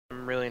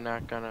really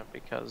not gonna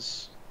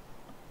because...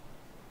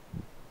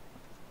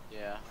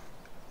 Yeah.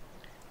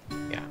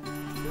 Yeah.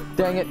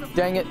 Dang it,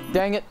 dang it,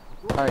 dang it.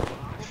 Alright.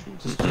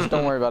 Just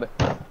don't worry about it.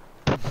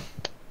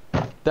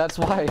 That's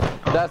why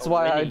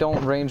I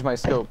don't range my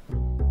scope.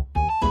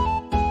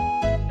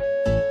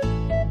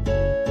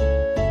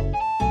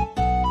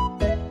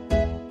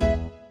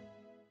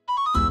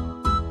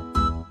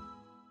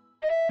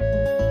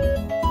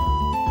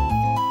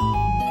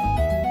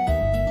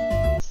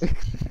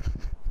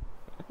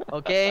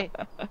 Okay.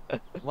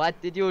 What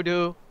did you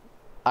do?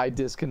 I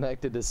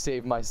disconnected to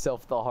save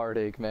myself the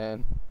heartache,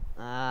 man.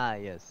 Ah,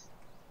 yes.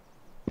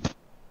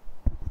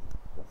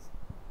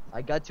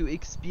 I got to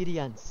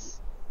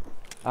experience.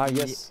 Ah,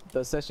 yes.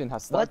 The session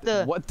has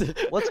started. What the? What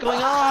the? What's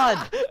going on?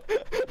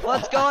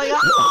 What's going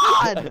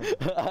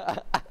on?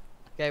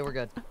 Okay, we're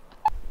good.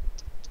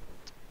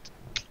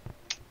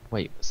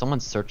 Wait, someone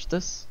searched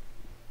this?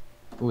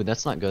 Ooh,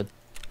 that's not good.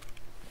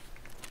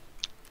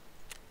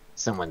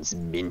 Someone's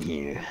been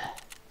here.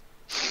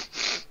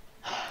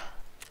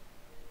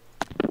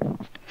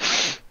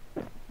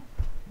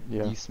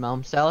 Yeah. Do you smell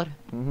him, Salad?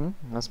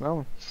 I smell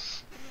him.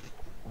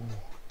 Oh,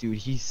 dude,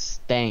 he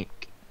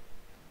stank.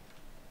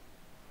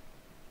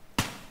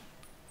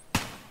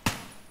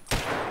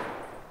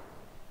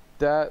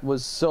 That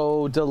was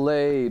so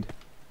delayed.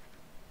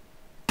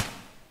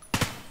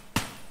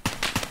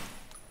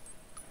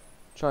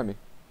 Try me.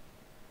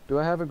 Do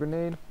I have a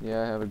grenade?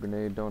 Yeah, I have a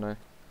grenade, don't I?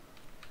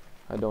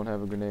 I don't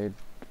have a grenade.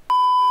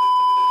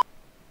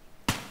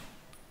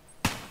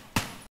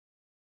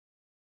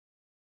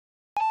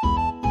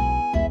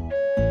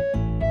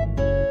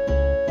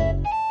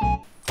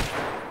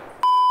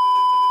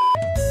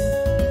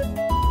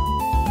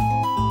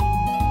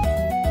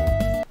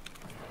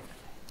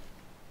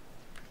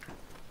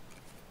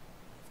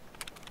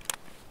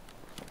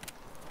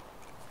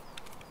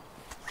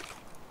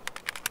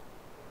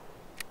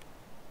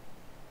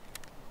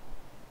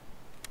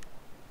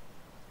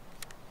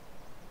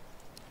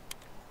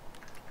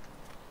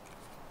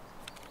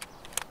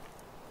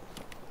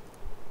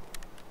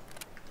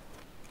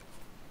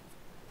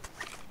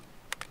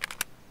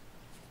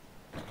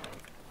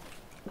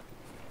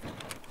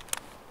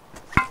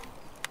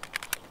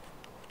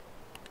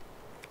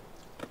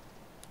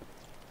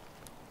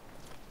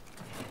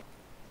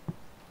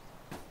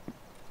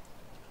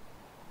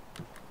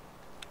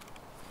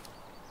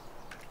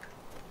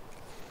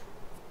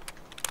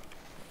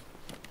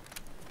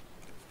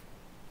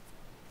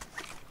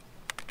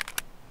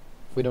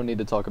 We don't need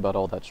to talk about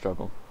all that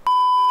struggle.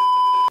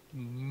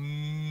 Wait.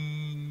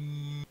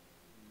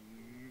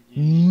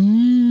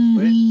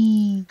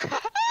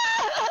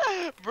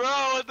 Bro,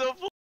 what the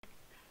f—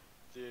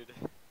 Dude,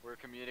 we're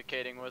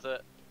communicating with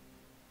it.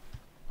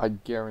 I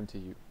guarantee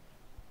you,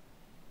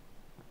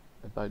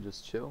 if I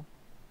just chill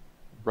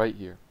right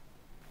here,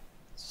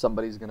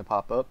 somebody's gonna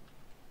pop up,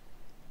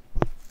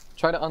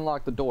 try to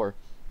unlock the door,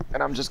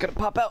 and I'm just gonna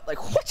pop out like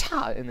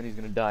whatcha, and then he's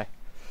gonna die.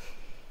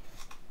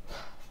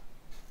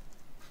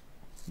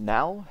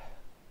 Now,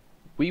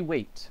 we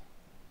wait.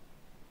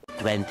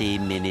 20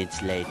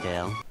 minutes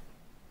later.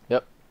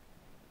 Yep.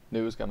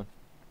 Knew it was coming.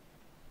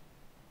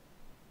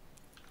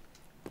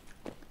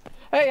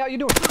 Hey, how you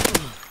doing?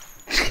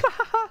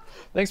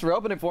 Thanks for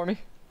opening for me.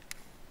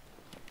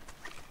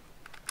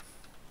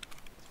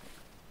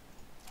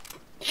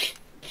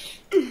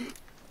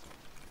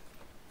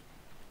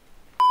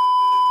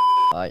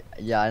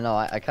 Yeah, I know.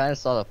 I kind of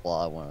saw the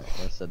flaw when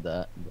I said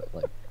that, but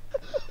like.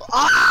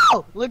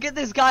 Oh! Look at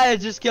this guy I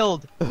just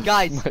killed!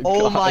 Guys,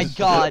 oh my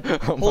god.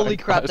 Oh my Holy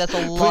crap, gosh. that's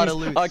a lot of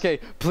loot. Okay,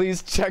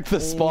 please check the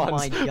spawns.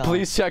 my God.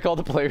 Please check all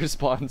the player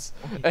spawns.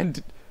 Okay.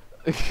 And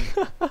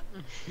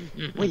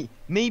Wait,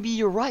 maybe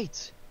you're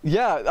right.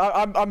 yeah,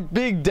 I'm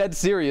being dead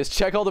serious.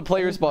 Check all the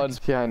player spawns.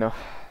 Yeah, I know.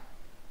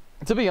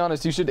 To be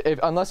honest, you should,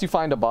 unless you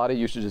find a body,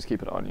 you should just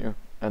keep it on you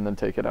and then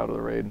take it out of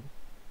the raid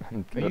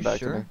and give it back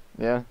to me.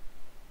 Yeah.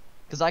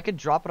 Because I could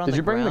drop it on Did the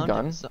you bring ground. the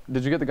gun? So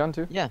Did you get the gun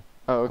too? yeah.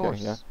 Oh, Of okay.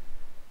 course. Yeah.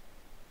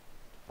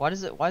 Why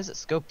is it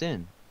scoped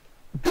in?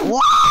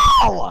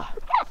 Wow!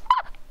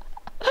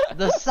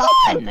 The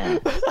sun!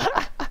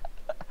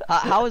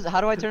 How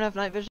do I turn off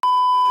night vision?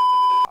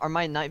 Are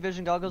my night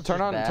vision goggles Turn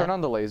just bad?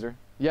 on the laser.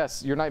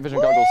 Yes, your night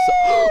vision goggles.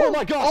 Oh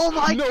my gosh! Oh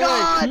my no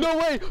God! Way, no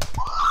way!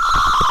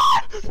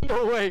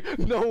 No way!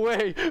 No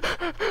way!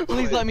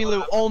 Please let me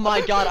loot. Oh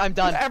my god, I'm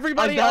done.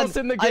 Everybody I'm else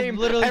done. in the game, I'm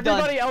literally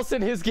everybody done. else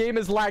in his game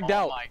is lagged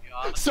out. Oh my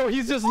god. So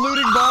he's just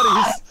looting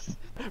bodies.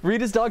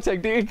 Read his dog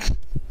tag, dude.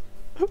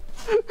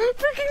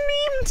 Freaking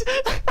memed.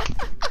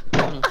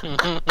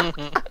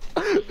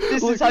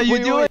 This is how you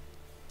do it.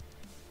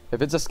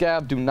 If it's a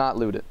scab, do not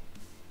loot it.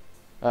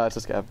 It's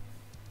a scab.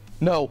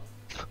 No.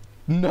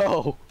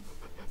 No.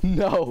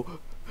 No.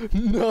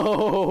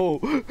 No.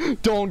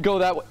 Don't go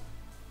that way.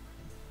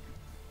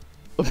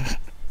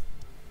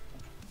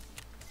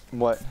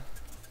 What?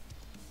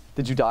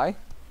 Did you die? I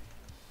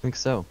think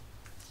so.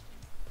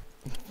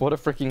 What a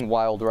freaking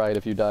wild ride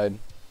if you died.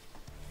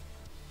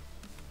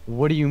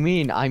 What do you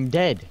mean? I'm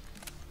dead.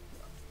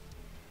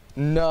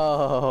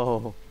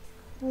 No.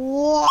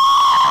 What?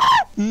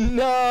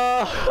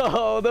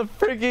 No, the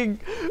freaking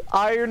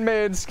Iron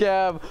Man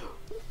scab.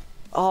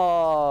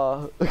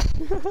 Oh.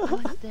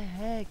 What the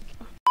heck?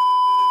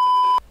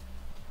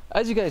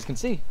 As you guys can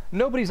see,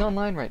 nobody's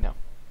online right now.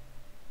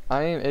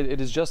 It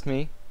is just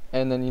me,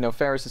 and then, you know,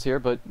 Ferris is here,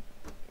 but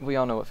we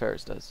all know what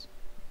Ferris does.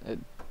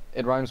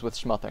 It rhymes with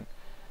schmuthing.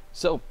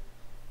 So,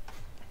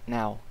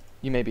 now,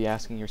 you may be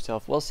asking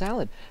yourself, well,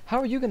 Salad, how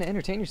are you going to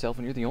entertain yourself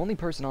when you're the only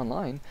person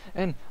online,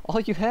 and all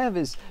you have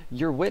is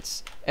your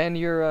wits and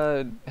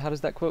your, how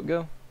does that quote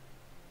go?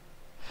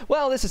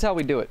 Well, this is how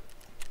we do it.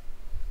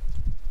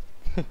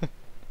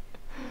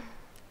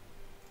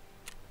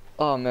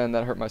 Oh man,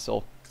 that hurt my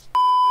soul.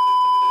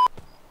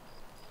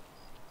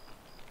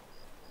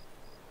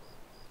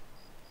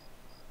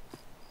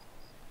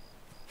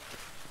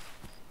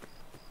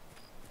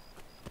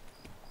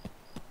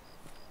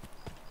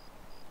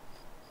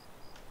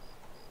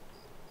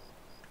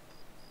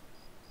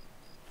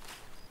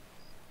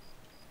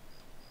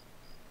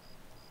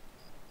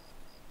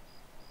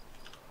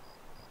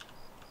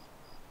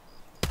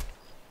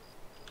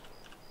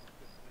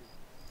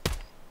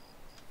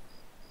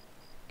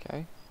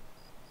 Okay.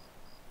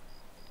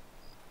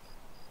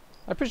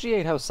 I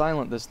appreciate how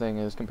silent this thing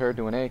is compared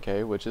to an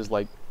AK, which is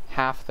like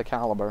half the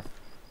caliber.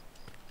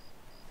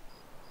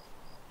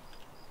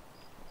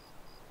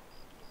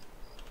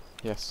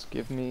 Yes,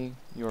 give me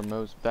your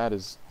that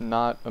is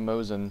not a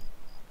Mosin.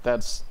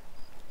 That's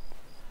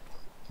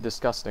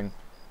disgusting.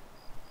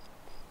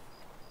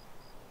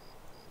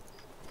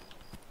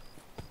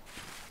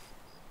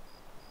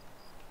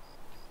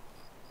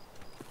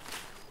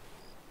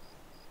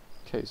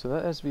 Okay, so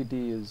that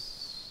SVD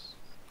is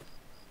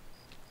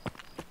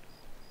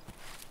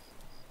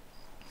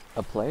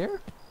a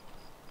player?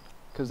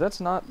 Because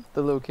that's not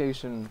the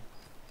location.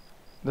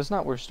 That's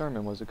not where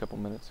Sturman was a couple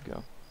minutes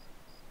ago.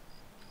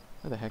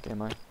 Where the heck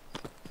am I?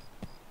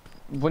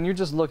 When you're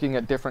just looking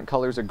at different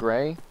colors of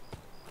gray,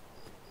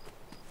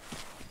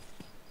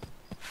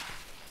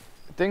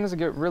 things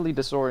get really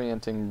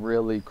disorienting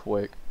really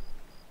quick.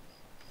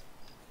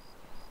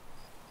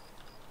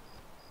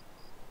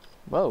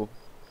 Whoa.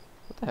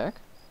 What the heck?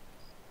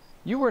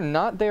 You were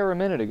not there a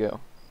minute ago.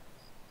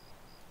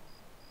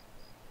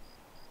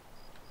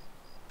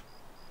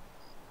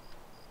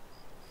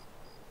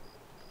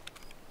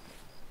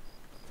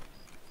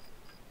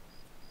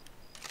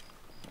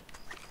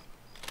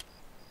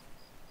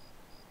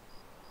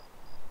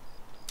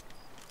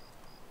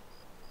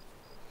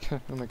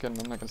 Oh my god,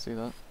 I'm not gonna see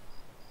that.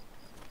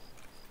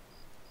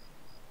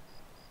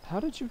 How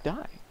did you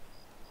die?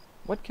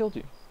 What killed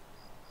you?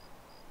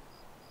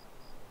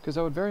 Because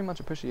I would very much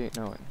appreciate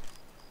knowing.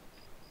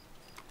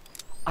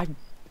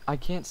 I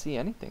can't see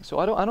anything, so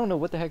I don't know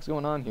what the heck's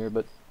going on here,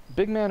 but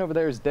big man over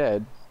there is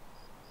dead.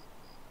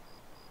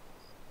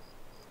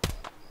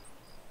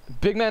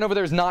 Big man over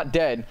there is not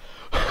dead.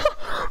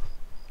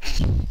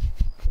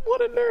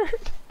 What a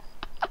nerd.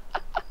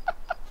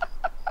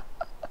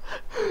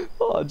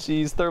 Oh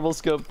jeez, thermal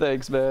scope,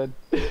 thanks man.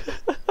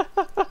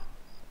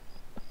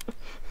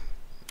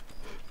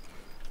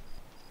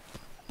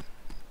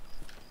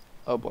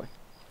 Oh boy.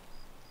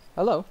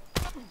 Hello.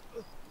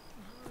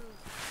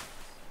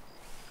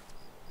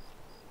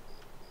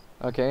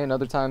 Okay,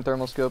 another time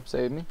thermal scope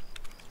saved me.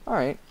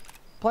 Alright.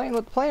 Playing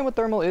with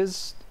thermal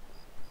is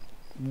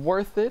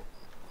worth it.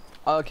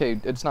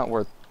 Okay, it's not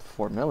worth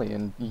 4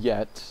 million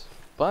yet,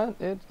 but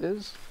it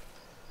is.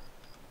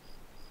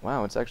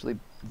 Wow, it's actually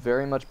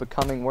very much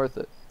becoming worth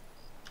it.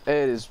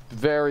 It is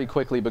very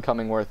quickly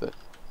becoming worth it.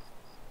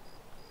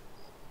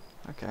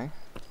 Okay.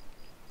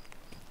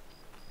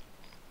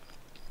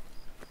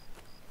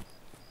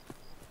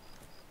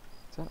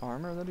 Is that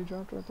armor that he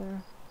dropped right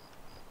there?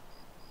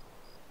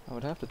 I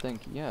would have to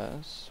think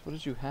yes. What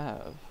did you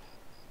have?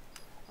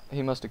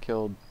 He must have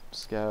killed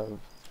Scav.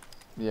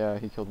 Yeah,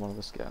 he killed one of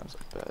the Scavs,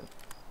 I bet.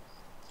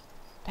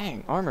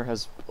 Dang, armor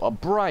has a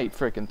bright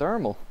frickin'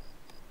 thermal.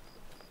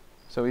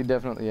 So he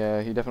definitely,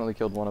 yeah, he definitely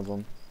killed one of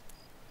them.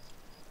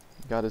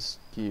 Got his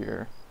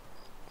gear.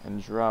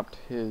 And dropped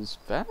his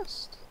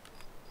vest?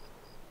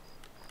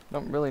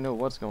 Don't really know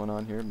what's going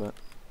on here, but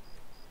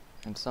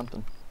it's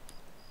something.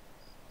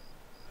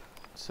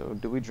 So,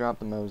 do we drop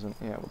the Mosin?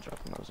 Yeah, we'll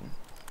drop the Mosin.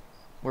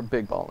 We're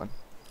big ballin'.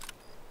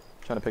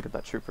 Trying to pick up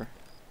that trooper.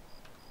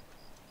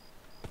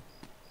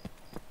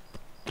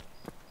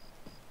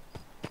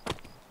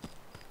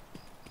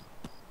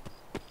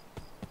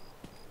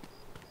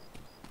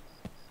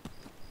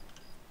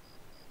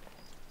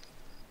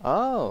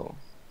 Oh.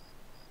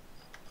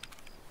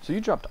 So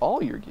you dropped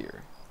all your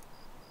gear.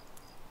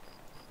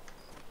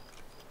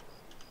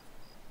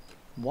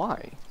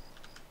 Why?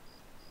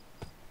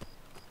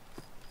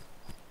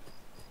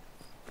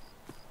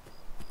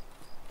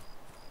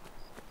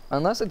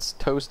 Unless it's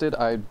toasted,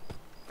 I'd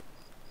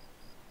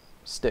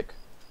stick.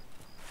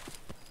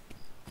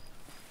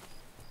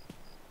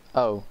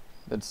 Oh,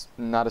 it's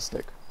not a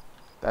stick.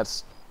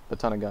 That's a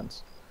ton of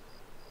guns.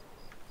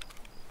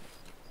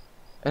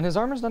 And his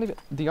armor's not even...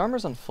 The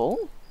armor's on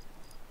full?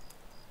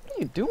 What are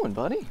you doing,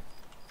 buddy?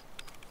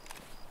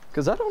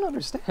 Because I don't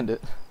understand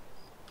it.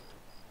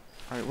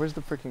 Alright, where's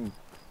the freaking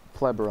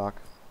pleb rock?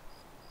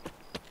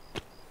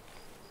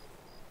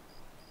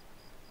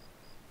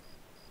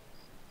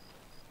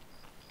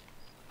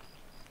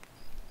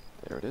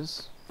 There it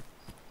is.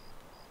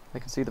 I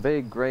can see the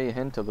vague gray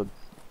hint of a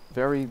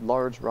very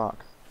large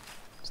rock.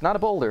 It's not a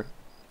boulder,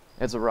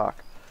 it's a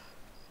rock.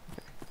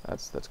 Okay,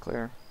 that's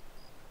clear.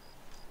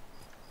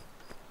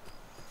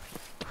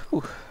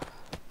 Whew.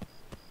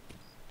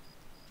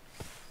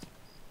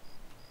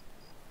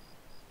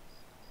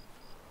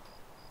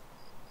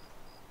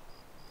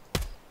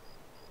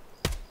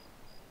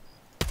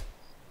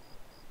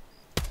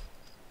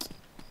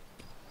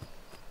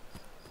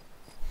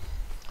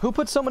 Who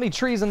put so many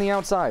trees on the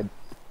outside?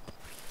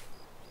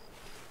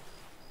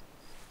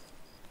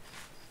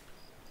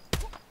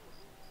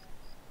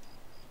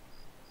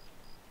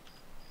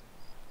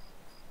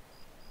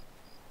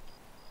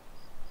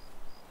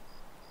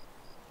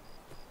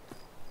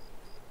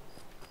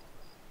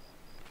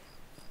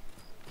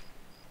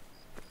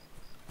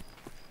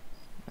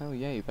 Oh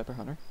yay, Pepper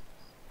Hunter.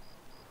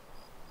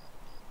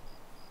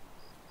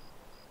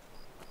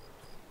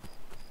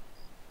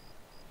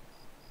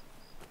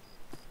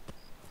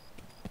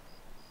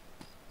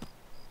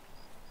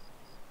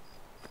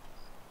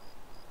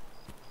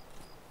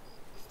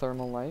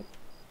 Thermal light.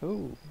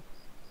 Ooh.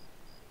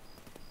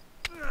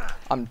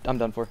 I'm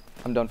done for.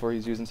 I'm done for.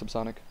 He's using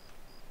subsonic.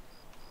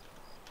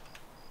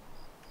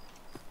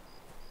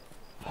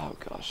 Oh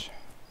gosh.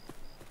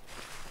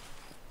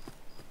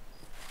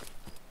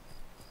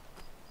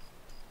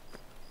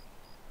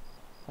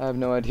 I have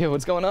no idea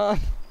what's going on.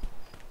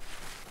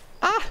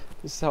 Ah!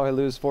 This is how I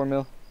lose 4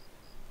 mil.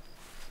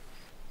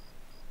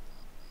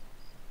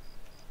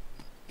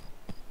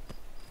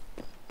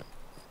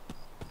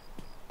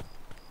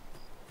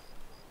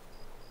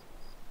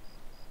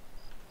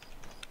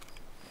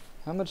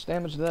 How much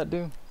damage did that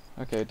do?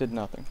 Okay, it did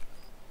nothing.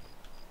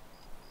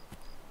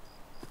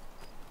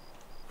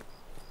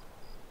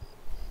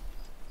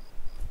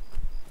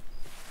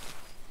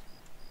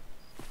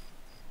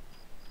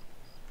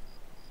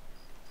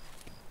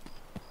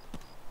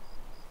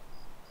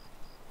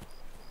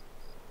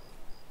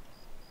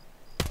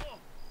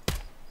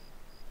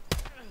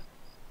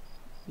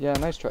 Yeah,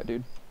 nice try,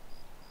 dude.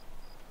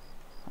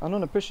 I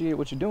don't appreciate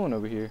what you're doing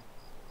over here.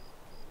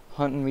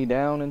 Hunting me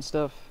down and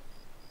stuff.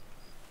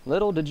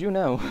 Little did you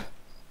know.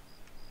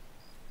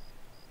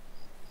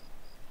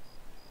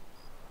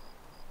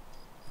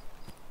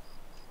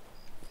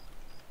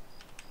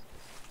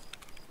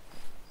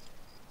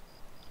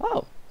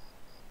 Oh.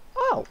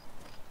 Oh.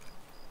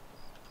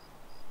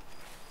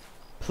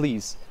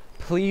 Please.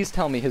 Please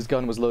tell me his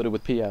gun was loaded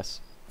with PS.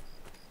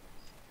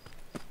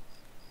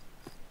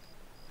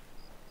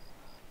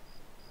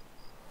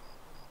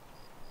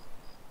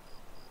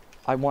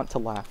 I want to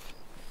laugh.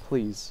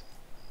 Please.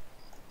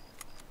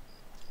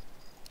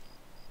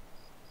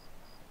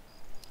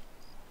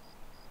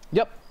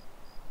 Yep.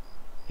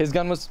 His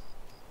gun was...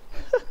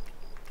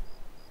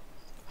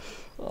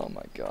 Oh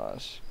my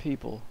gosh.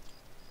 People.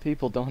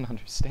 People don't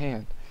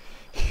understand.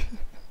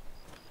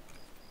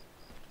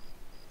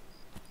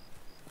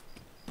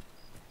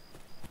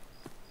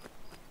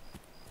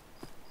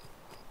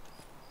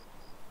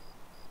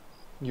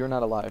 You're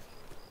not alive.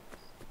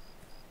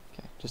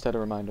 Okay, just had to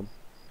remind him.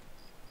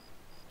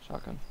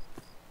 Shotgun.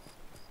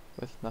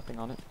 With nothing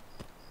on it.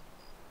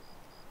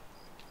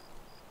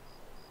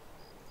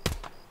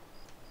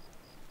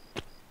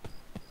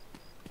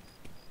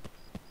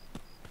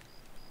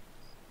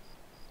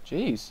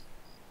 Jeez.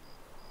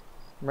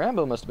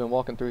 Rambo must have been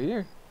walking through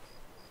here.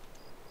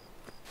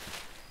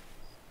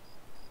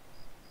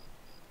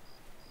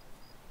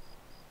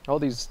 All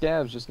these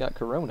scabs just got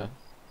corona.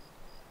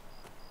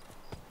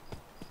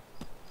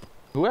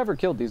 Whoever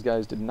killed these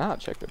guys did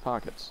not check their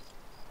pockets.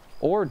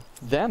 Or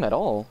them at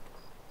all.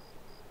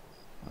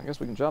 I guess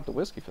we can drop the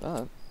whiskey for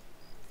that.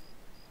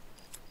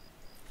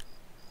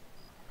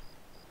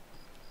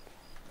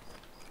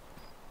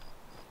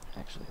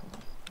 Actually, hold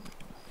on.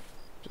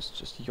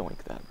 Just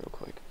yoink that real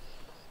quick.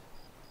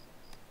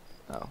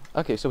 Oh,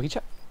 okay. So he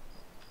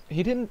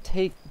didn't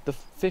take the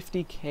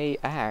 50k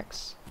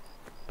axe,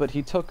 but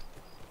he took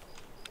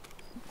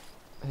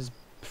his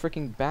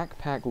freaking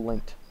backpack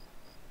linked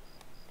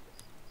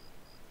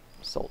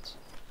salt.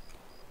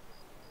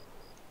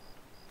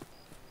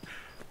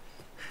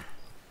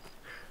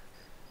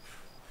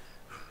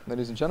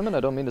 Ladies and gentlemen,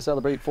 I don't mean to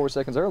celebrate 4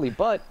 seconds early,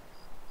 but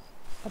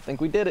I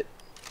think we did it.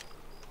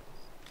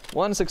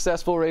 One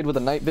successful raid with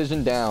a night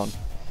vision down.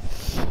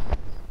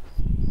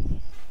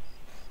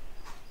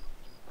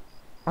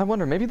 I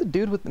wonder, maybe the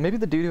dude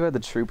who had the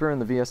trooper and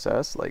the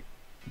VSS like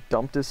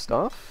dumped his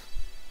stuff,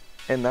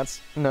 and that's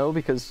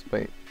because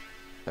wait,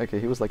 okay,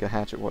 he was like a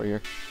hatchet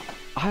warrior.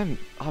 I'm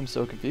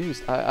so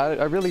confused.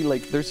 I really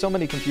like. There's so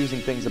many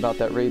confusing things about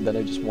that raid that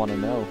I just want to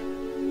know.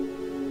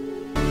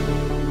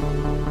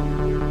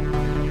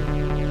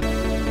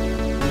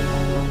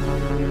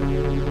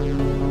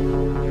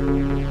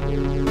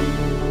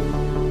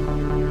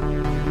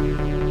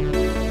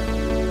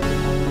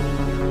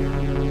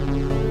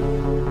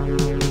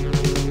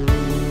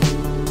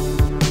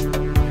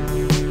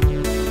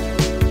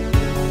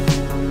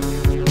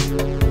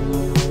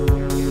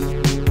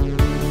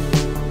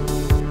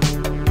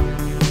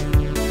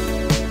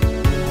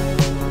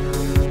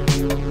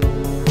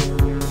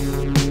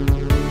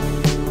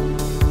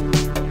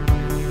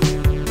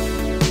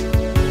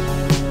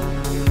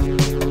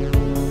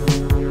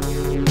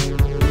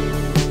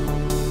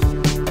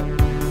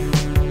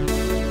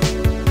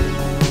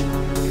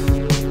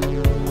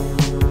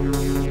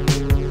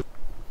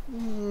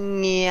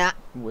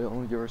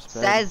 Your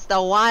sped. Says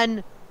the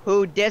one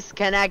who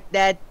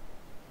disconnected.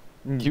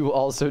 You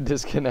also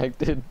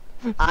disconnected.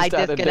 I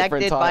Just at a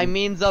different disconnected by time.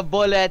 means of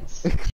bullets.